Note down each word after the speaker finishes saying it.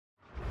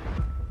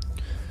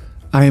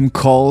I am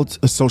called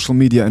a social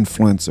media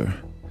influencer,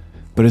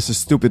 but it's a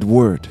stupid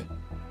word,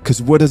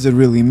 because what does it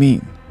really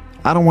mean?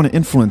 I don't want to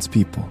influence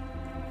people.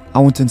 I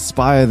want to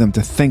inspire them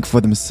to think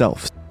for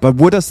themselves. But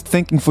what does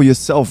thinking for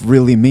yourself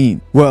really mean?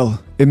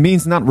 Well, it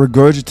means not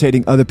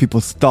regurgitating other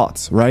people's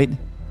thoughts, right?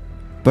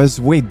 But it's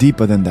way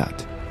deeper than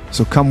that.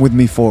 So come with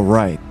me for a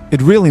ride.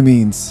 It really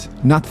means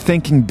not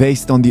thinking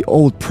based on the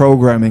old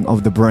programming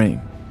of the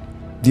brain.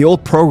 The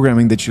old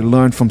programming that you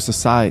learned from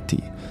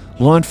society,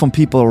 learned from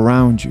people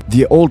around you,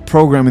 the old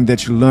programming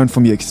that you learned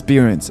from your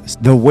experiences,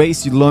 the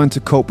ways you learn to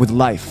cope with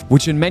life,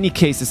 which in many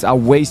cases are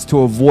ways to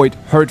avoid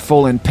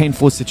hurtful and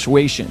painful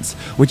situations,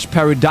 which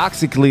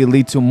paradoxically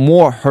lead to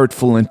more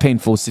hurtful and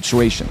painful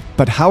situations.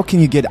 But how can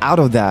you get out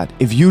of that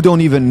if you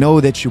don't even know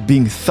that you're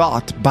being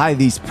taught by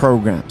these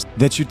programs,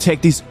 that you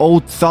take these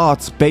old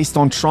thoughts based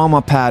on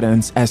trauma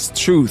patterns as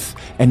truth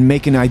and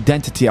make an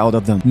identity out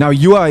of them? Now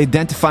you are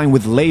identifying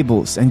with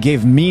labels and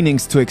gave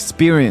meanings to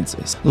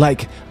experiences,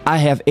 like I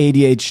have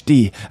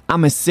ADHD,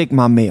 I'm a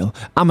Sigma male,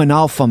 I'm an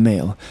alpha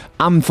male,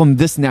 I'm from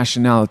this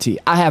nationality,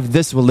 I have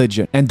this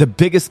religion. And the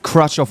biggest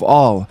crutch of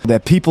all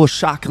that people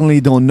shockingly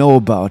don't know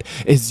about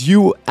is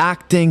you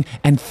acting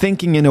and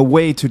thinking in a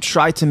way to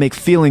try to make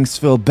feelings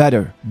feel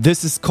better.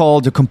 This is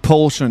called a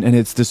compulsion and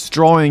it's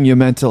destroying your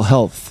mental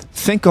health.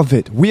 Think of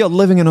it, we are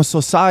living in a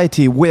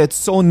society where it's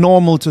so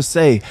normal to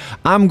say,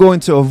 I'm going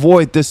to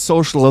avoid this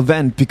social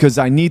event because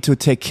I need to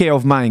take care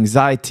of my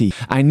anxiety.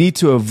 I need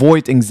to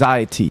avoid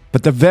anxiety.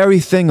 But the very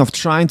thing of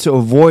trying to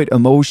avoid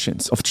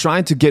emotions, of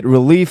trying to get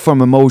relief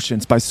from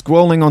emotions by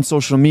scrolling on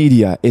social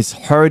media is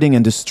hurting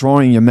and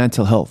destroying your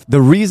mental health.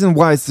 The reason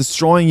why it's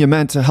destroying your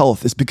mental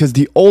health is because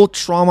the old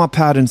trauma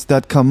patterns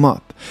that come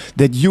up,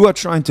 that you are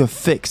trying to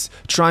fix,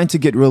 trying to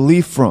get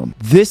relief from,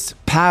 this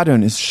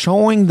pattern is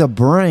showing the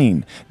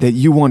brain that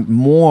you want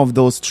more of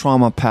those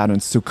trauma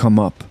patterns to come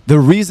up. The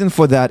reason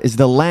for that is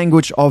the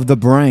language of the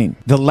brain.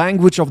 The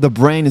language of the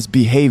brain is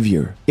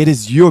behavior. It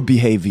is your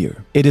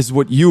behavior. It is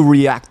what you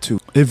react to.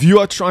 If you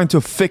are trying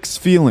to fix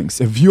feelings,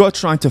 if you are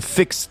trying to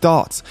fix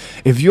thoughts,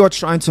 if you are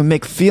trying to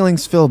make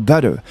feelings feel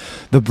better,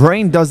 the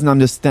brain doesn't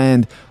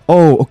understand,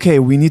 oh, okay,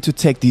 we need to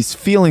take these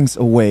feelings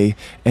away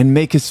and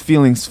make his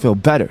feelings feel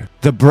better.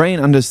 The brain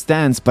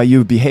understands by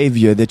your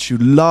behavior that you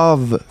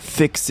love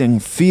fixing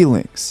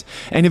feelings.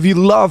 And if you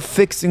love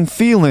fixing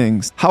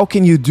feelings, how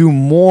can you do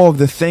more of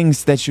the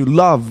things that you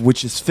love,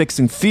 which is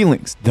fixing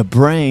feelings? The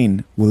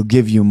brain will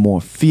give you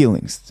more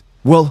feelings.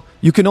 Well,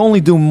 you can only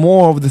do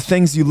more of the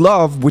things you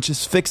love, which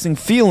is fixing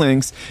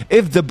feelings,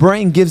 if the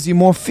brain gives you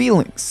more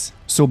feelings.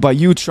 So by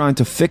you trying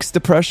to fix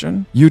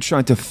depression, you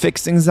trying to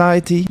fix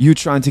anxiety, you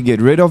trying to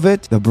get rid of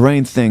it, the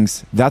brain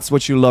thinks that's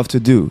what you love to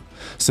do.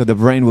 So the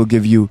brain will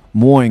give you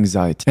more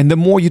anxiety. And the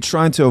more you're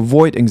trying to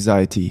avoid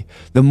anxiety,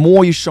 the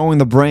more you're showing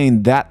the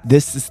brain that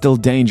this is still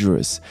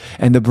dangerous.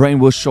 And the brain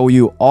will show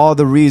you all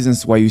the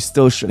reasons why you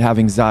still should have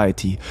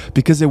anxiety,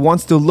 because it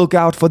wants to look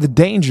out for the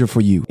danger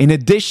for you. In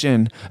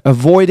addition,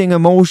 avoiding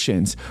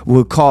emotions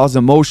will cause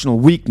emotional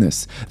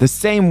weakness, the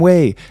same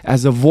way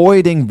as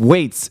avoiding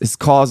weights is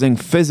causing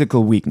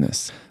physical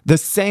weakness. The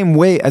same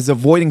way as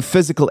avoiding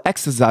physical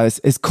exercise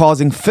is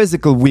causing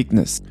physical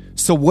weakness.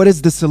 So what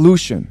is the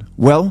solution?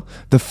 Well,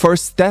 the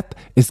first step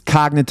is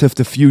cognitive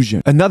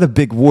diffusion. Another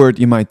big word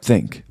you might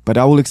think, but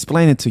I will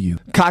explain it to you.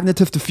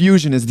 Cognitive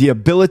diffusion is the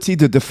ability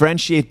to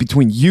differentiate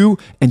between you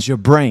and your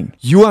brain.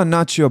 You are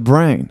not your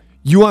brain.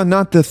 You are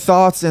not the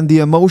thoughts and the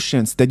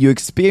emotions that you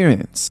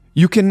experience.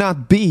 You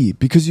cannot be,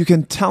 because you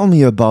can tell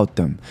me about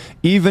them,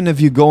 even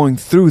if you're going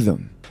through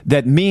them.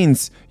 That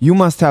means you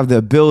must have the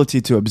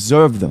ability to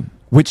observe them,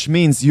 which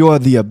means you are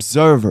the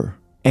observer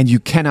and you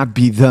cannot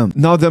be them.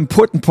 Now, the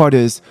important part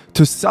is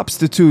to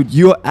substitute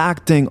your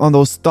acting on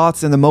those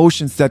thoughts and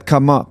emotions that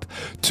come up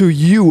to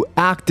you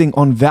acting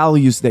on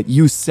values that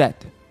you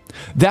set.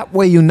 That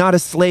way you're not a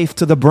slave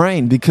to the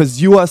brain, because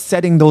you are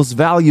setting those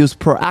values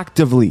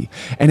proactively,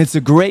 and it's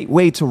a great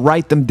way to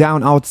write them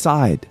down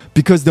outside,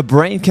 because the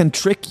brain can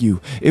trick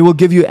you. It will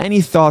give you any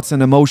thoughts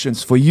and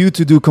emotions for you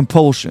to do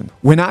compulsion.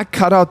 When I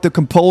cut out the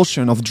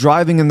compulsion of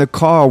driving in the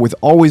car with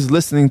always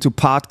listening to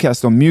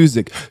podcasts or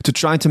music to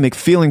trying to make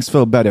feelings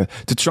feel better,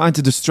 to trying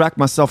to distract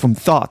myself from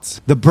thoughts,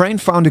 the brain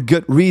found a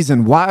good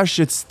reason why I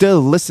should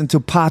still listen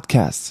to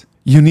podcasts.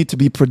 You need to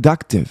be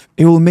productive.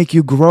 It will make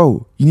you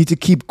grow. You need to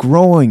keep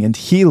growing and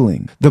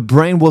healing. The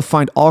brain will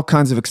find all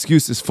kinds of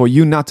excuses for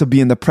you not to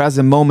be in the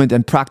present moment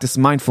and practice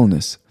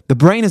mindfulness. The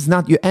brain is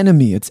not your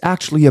enemy. It's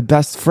actually your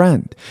best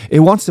friend.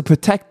 It wants to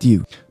protect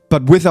you.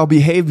 But with our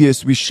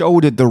behaviors, we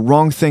showed it the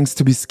wrong things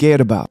to be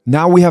scared about.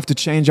 Now we have to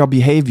change our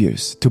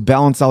behaviors to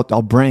balance out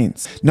our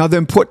brains. Now the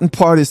important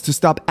part is to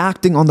stop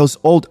acting on those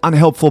old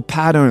unhelpful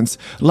patterns,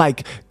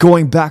 like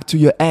going back to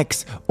your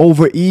ex,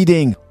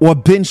 overeating, or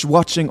binge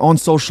watching on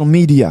social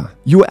media.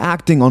 You're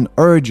acting on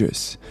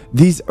urges.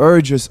 These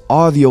urges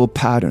are the old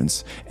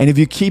patterns. And if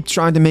you keep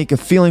trying to make a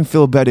feeling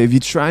feel better, if you're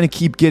trying to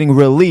keep getting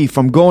relief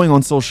from going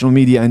on social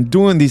media and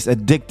doing these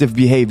addictive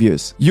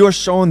behaviors, you are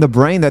showing the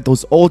brain that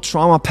those old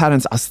trauma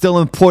patterns are still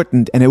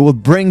important, and it will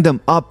bring them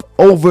up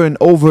over and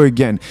over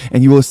again,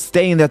 and you will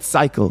stay in that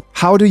cycle.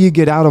 How do you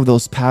get out of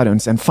those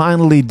patterns and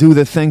finally do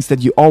the things that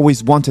you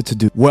always wanted to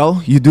do?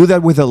 Well, you do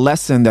that with a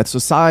lesson that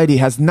society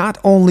has not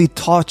only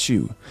taught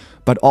you,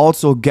 but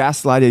also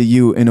gaslighted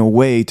you in a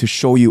way to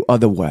show you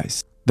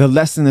otherwise. The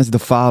lesson is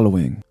the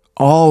following: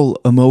 all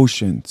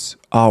emotions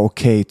are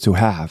okay to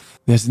have.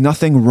 There's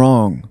nothing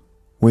wrong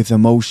with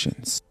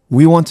emotions.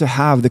 We want to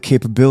have the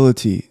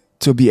capability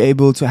to be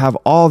able to have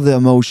all the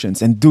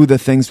emotions and do the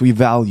things we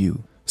value.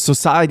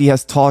 Society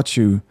has taught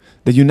you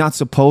that you're not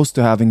supposed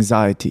to have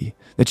anxiety,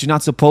 that you're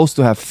not supposed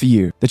to have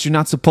fear, that you're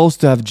not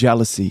supposed to have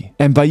jealousy.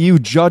 And by you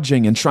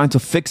judging and trying to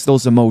fix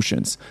those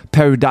emotions,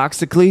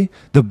 paradoxically,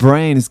 the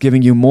brain is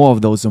giving you more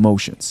of those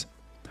emotions.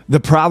 The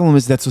problem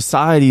is that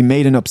society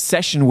made an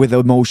obsession with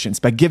emotions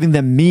by giving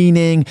them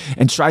meaning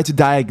and try to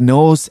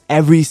diagnose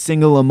every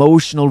single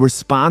emotional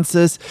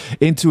responses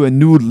into a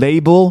new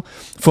label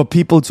for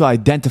people to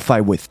identify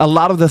with. A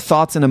lot of the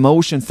thoughts and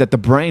emotions that the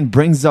brain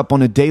brings up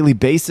on a daily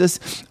basis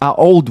are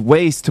old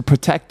ways to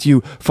protect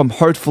you from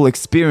hurtful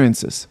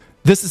experiences.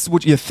 This is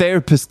what your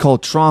therapist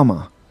called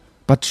trauma.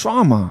 But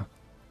trauma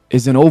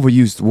is an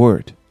overused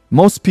word.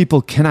 Most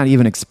people cannot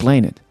even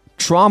explain it.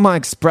 Trauma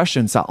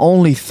expressions are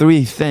only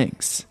three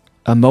things: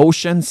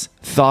 emotions,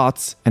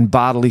 thoughts, and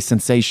bodily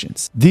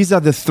sensations. These are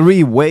the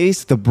three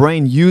ways the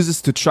brain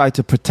uses to try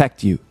to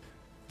protect you.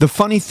 The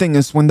funny thing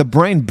is, when the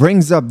brain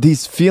brings up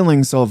these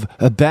feelings of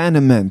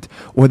abandonment,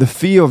 or the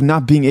fear of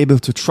not being able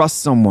to trust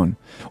someone,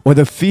 or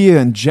the fear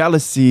and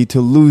jealousy to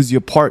lose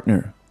your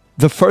partner,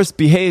 the first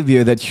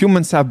behavior that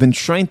humans have been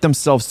trained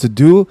themselves to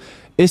do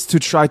is to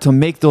try to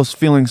make those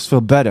feelings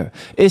feel better,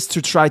 is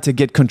to try to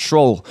get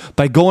control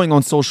by going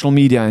on social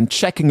media and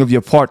checking if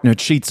your partner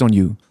cheats on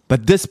you.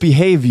 But this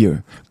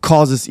behavior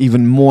causes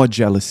even more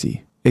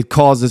jealousy. It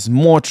causes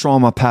more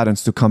trauma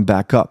patterns to come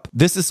back up.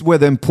 This is where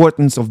the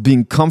importance of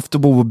being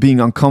comfortable with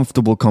being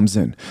uncomfortable comes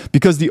in.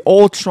 Because the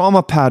old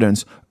trauma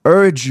patterns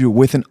urge you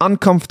with an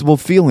uncomfortable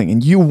feeling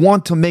and you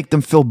want to make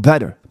them feel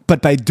better.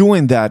 But by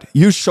doing that,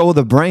 you show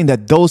the brain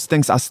that those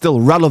things are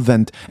still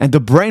relevant, and the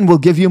brain will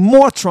give you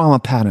more trauma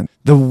patterns.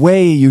 The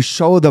way you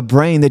show the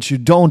brain that you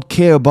don't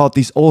care about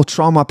these old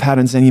trauma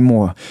patterns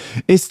anymore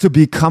is to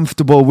be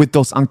comfortable with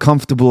those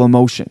uncomfortable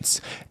emotions.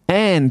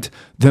 And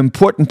the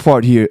important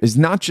part here is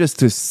not just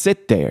to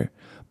sit there,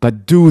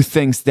 but do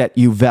things that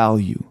you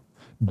value.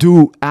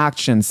 Do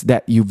actions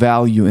that you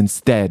value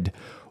instead,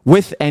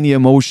 with any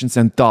emotions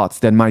and thoughts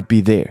that might be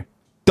there.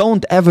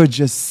 Don't ever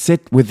just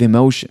sit with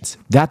emotions.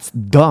 That's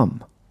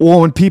dumb.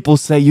 Or when people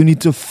say you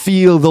need to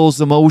feel those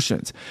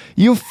emotions,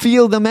 you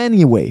feel them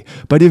anyway.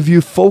 But if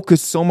you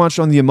focus so much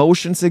on the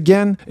emotions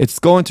again, it's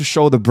going to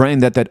show the brain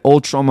that that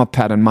old trauma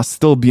pattern must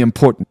still be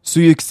important. So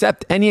you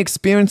accept any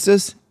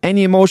experiences,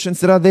 any emotions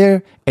that are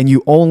there, and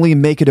you only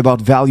make it about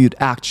valued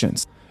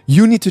actions.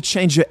 You need to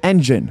change your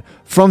engine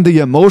from the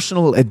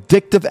emotional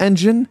addictive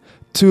engine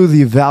to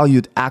the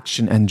valued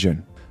action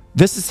engine.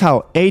 This is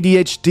how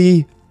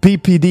ADHD,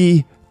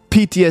 BPD,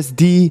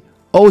 PTSD,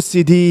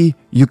 OCD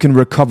you can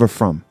recover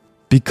from.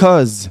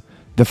 Because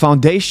the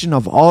foundation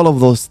of all of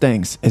those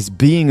things is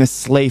being a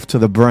slave to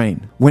the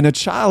brain. When a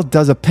child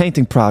does a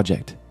painting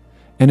project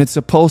and it's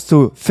supposed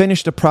to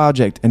finish the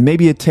project and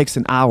maybe it takes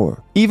an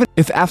hour, even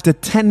if after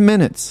 10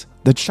 minutes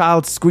the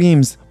child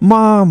screams,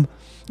 "Mom,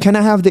 can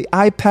I have the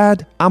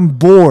iPad? I'm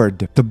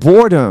bored." The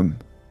boredom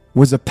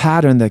was a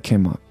pattern that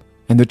came up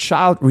and the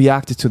child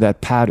reacted to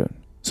that pattern.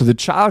 So the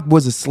child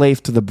was a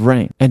slave to the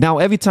brain. And now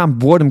every time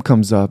boredom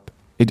comes up,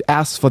 it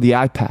asks for the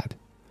iPad.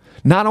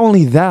 Not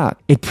only that,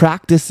 it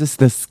practices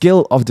the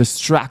skill of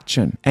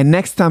distraction. And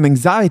next time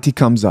anxiety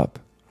comes up,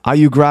 are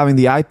you grabbing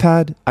the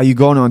iPad? Are you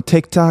going on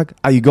TikTok?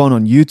 Are you going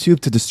on YouTube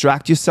to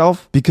distract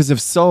yourself? Because if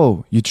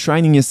so, you're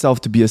training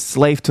yourself to be a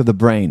slave to the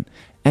brain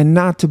and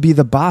not to be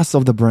the boss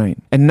of the brain,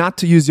 and not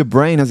to use your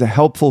brain as a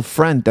helpful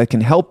friend that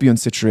can help you in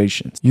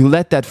situations. You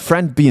let that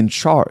friend be in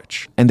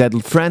charge, and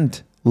that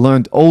friend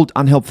learned old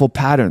unhelpful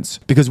patterns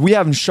because we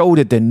haven't showed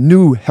it the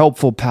new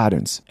helpful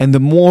patterns. And the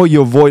more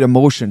you avoid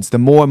emotions, the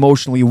more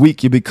emotionally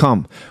weak you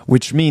become,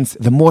 which means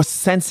the more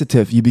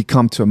sensitive you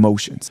become to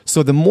emotions.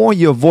 So the more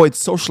you avoid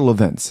social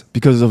events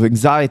because of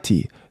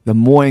anxiety, the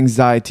more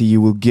anxiety you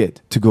will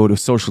get to go to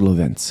social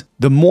events.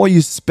 The more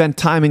you spend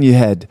time in your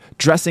head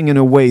dressing in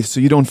a way so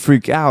you don't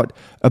freak out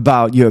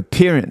about your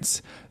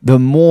appearance, the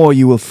more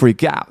you will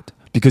freak out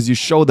because you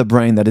show the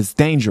brain that it's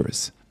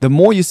dangerous. The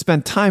more you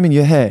spend time in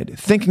your head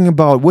thinking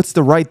about what's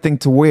the right thing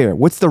to wear,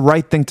 what's the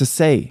right thing to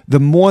say, the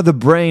more the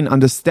brain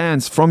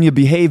understands from your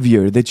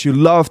behavior that you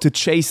love to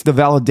chase the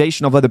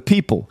validation of other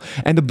people.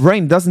 And the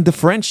brain doesn't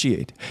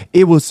differentiate.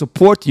 It will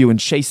support you in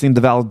chasing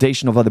the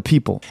validation of other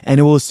people. And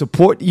it will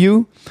support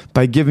you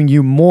by giving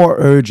you more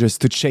urges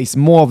to chase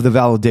more of the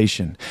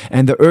validation.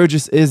 And the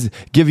urges is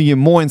giving you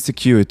more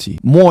insecurity,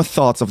 more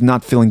thoughts of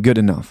not feeling good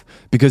enough.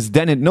 Because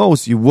then it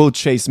knows you will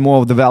chase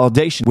more of the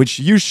validation, which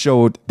you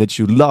showed that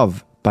you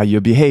love by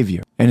your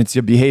behavior. And it's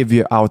your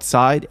behavior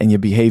outside and your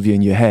behavior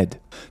in your head.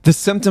 The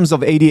symptoms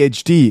of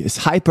ADHD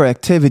is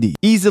hyperactivity,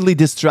 easily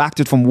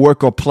distracted from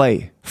work or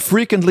play,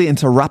 frequently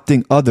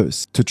interrupting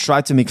others to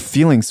try to make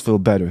feelings feel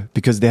better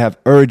because they have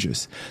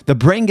urges. The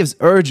brain gives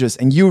urges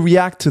and you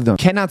react to them.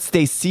 Cannot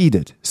stay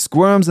seated,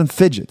 squirms and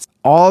fidgets,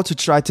 all to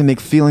try to make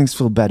feelings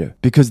feel better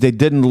because they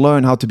didn't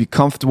learn how to be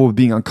comfortable with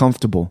being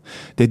uncomfortable.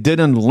 They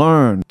didn't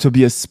learn to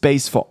be a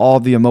space for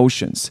all the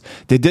emotions.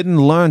 They didn't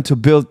learn to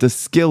build the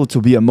skill to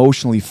be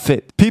emotionally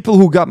fit. People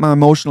who got my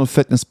emotional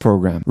fitness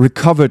program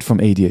recovered from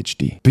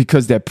ADHD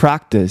because they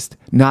practiced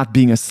not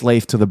being a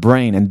slave to the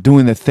brain and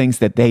doing the things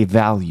that they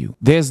value.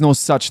 There's no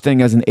such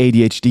thing as an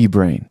ADHD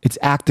brain. It's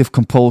active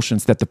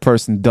compulsions that the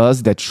person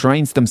does that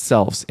trains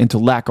themselves into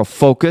lack of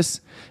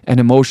focus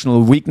and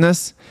emotional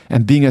weakness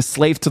and being a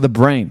slave to the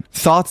brain.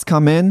 Thoughts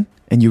come in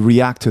and you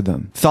react to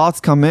them. Thoughts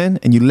come in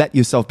and you let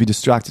yourself be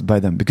distracted by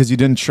them because you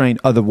didn't train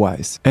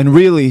otherwise. And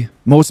really,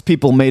 most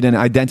people made an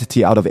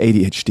identity out of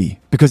ADHD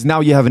because now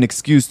you have an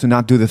excuse to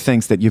not do the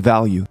things that you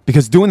value.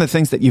 Because doing the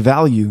things that you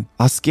value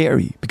are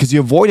scary because you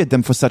avoided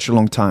them for such a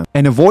long time.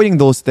 And avoiding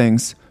those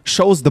things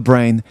shows the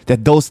brain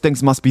that those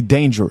things must be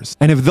dangerous.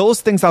 And if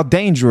those things are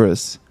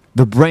dangerous,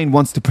 the brain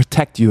wants to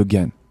protect you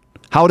again.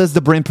 How does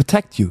the brain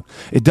protect you?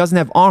 It doesn't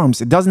have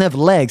arms, it doesn't have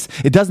legs,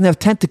 it doesn't have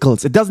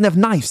tentacles, it doesn't have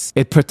knives.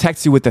 It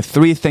protects you with the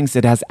three things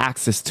it has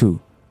access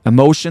to: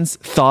 emotions,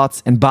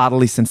 thoughts, and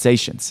bodily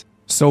sensations.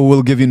 So it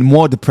will give you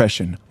more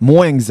depression,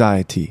 more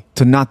anxiety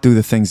to not do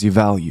the things you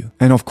value.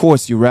 And of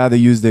course, you rather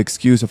use the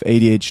excuse of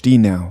ADHD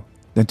now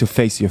than to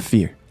face your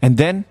fear. And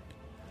then,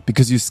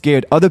 because you're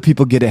scared other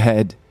people get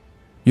ahead,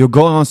 you're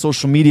going on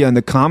social media in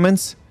the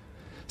comments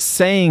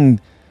saying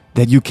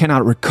that you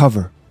cannot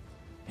recover.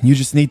 And you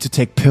just need to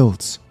take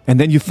pills. And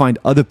then you find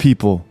other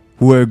people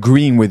who are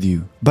agreeing with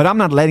you. But I'm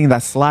not letting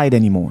that slide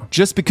anymore.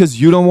 Just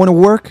because you don't want to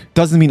work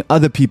doesn't mean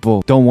other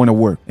people don't want to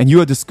work. And you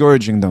are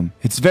discouraging them.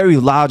 It's very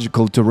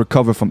logical to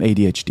recover from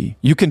ADHD.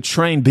 You can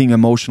train being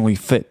emotionally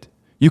fit.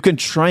 You can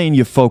train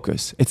your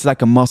focus. It's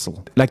like a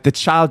muscle. Like the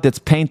child that's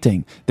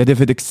painting, that if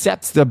it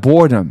accepts the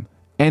boredom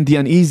and the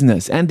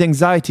uneasiness and the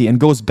anxiety and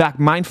goes back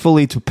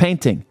mindfully to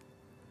painting,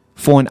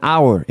 for an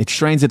hour, it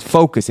trains its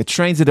focus, it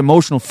trains its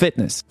emotional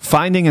fitness.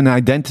 Finding an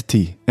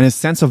identity and a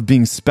sense of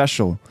being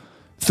special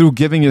through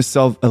giving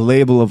yourself a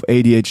label of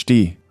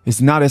ADHD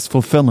is not as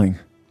fulfilling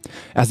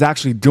as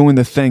actually doing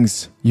the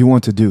things you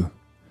want to do.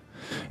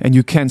 And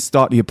you can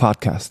start your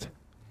podcast.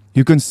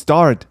 You can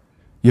start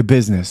your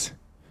business.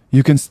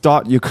 You can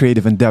start your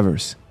creative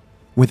endeavors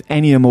with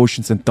any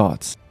emotions and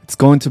thoughts. It's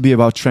going to be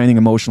about training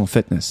emotional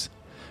fitness.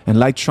 And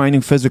like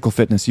training physical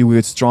fitness, you will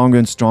get stronger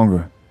and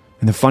stronger.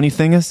 And the funny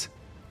thing is,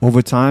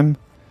 over time,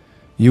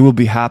 you will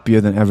be happier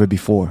than ever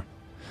before.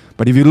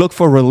 But if you look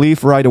for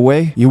relief right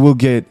away, you will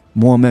get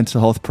more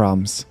mental health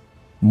problems,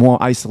 more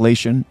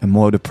isolation, and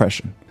more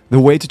depression. The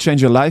way to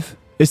change your life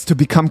is to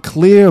become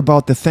clear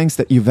about the things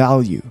that you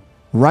value.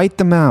 Write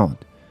them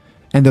out.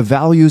 And the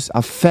values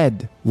are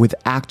fed with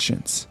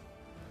actions.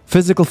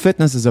 Physical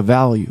fitness is a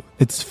value.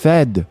 It's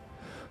fed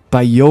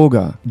by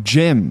yoga,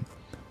 gym,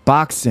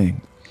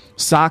 boxing,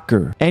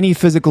 soccer, any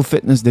physical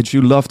fitness that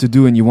you love to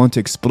do and you want to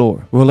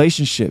explore.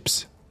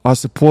 Relationships are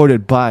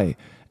supported by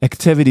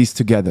activities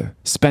together,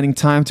 spending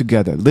time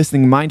together,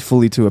 listening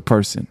mindfully to a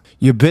person.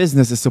 Your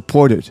business is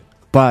supported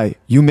by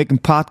you making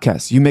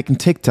podcasts, you making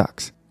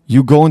TikToks,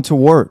 you going to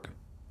work.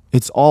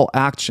 It's all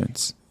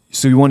actions.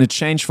 So you want to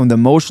change from the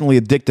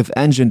emotionally addictive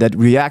engine that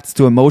reacts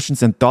to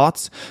emotions and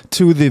thoughts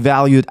to the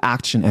valued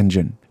action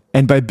engine.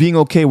 And by being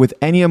okay with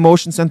any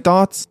emotions and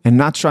thoughts and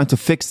not trying to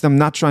fix them,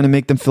 not trying to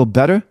make them feel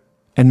better,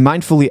 and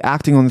mindfully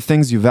acting on the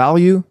things you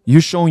value,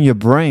 you're showing your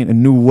brain a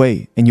new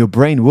way, and your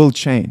brain will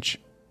change.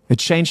 It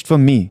changed for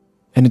me,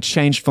 and it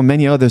changed for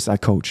many others I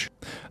coach.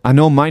 I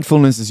know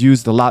mindfulness is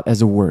used a lot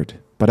as a word,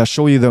 but I'll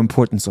show you the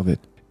importance of it.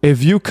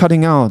 If you're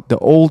cutting out the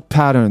old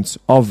patterns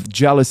of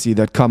jealousy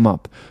that come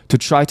up to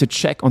try to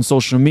check on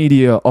social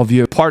media of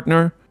your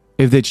partner,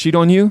 if they cheat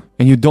on you,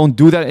 and you don't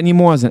do that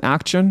anymore as an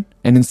action,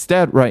 and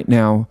instead right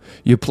now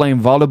you're playing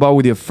volleyball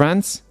with your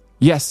friends,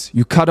 yes,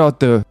 you cut out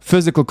the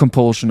physical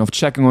compulsion of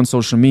checking on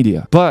social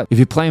media. But if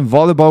you're playing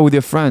volleyball with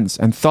your friends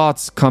and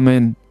thoughts come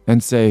in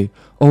and say,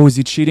 oh, is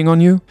he cheating on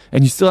you?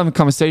 And you still having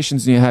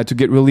conversations in your head to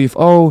get relief.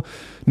 Oh,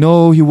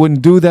 no, he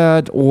wouldn't do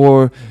that.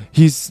 Or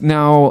he's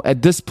now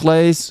at this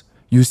place.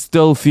 You're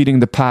still feeding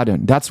the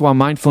pattern. That's why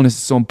mindfulness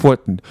is so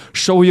important.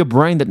 Show your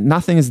brain that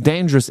nothing is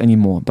dangerous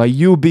anymore by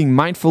you being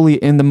mindfully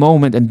in the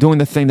moment and doing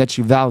the thing that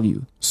you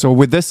value. So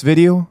with this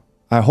video,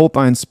 I hope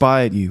I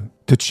inspired you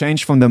to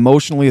change from the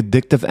emotionally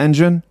addictive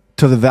engine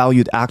to the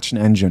valued action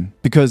engine,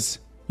 because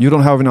you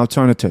don't have an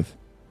alternative.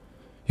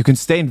 You can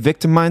stay in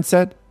victim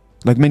mindset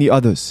like many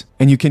others,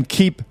 and you can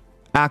keep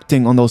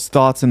acting on those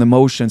thoughts and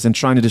emotions and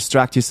trying to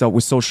distract yourself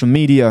with social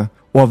media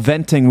or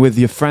venting with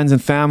your friends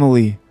and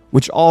family,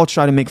 which all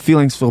try to make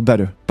feelings feel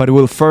better, but it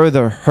will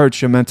further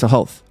hurt your mental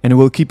health and it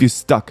will keep you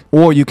stuck.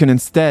 Or you can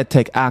instead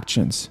take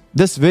actions.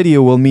 This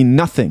video will mean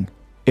nothing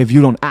if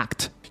you don't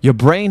act. Your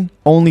brain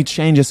only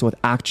changes with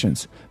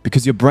actions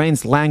because your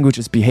brain's language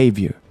is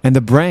behavior. And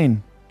the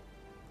brain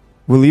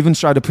will even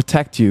try to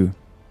protect you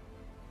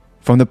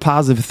from the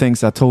positive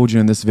things I told you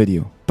in this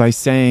video by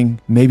saying,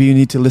 maybe you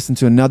need to listen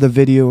to another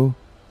video,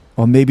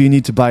 Or maybe you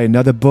need to buy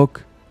another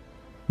book.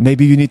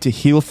 Maybe you need to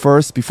heal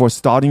first before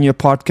starting your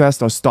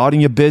podcast or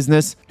starting your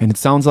business. And it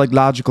sounds like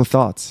logical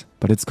thoughts,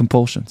 but it's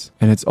compulsions.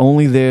 And it's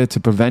only there to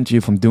prevent you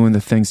from doing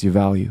the things you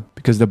value.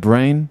 Because the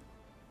brain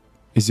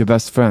is your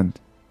best friend.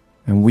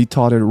 And we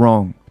taught it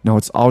wrong. Now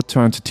it's our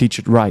turn to teach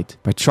it right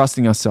by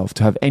trusting ourselves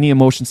to have any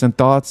emotions and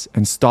thoughts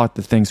and start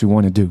the things we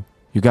want to do.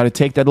 You got to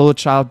take that little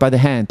child by the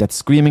hand that's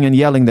screaming and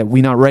yelling that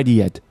we're not ready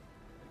yet.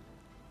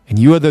 And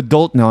you are the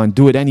adult now and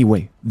do it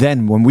anyway.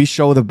 Then when we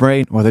show the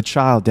brain or the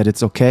child that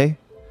it's okay,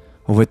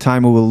 over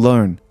time it will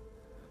learn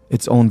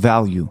its own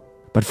value.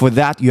 But for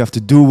that, you have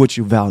to do what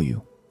you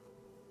value.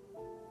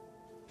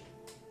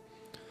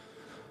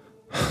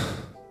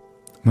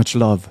 Much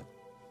love.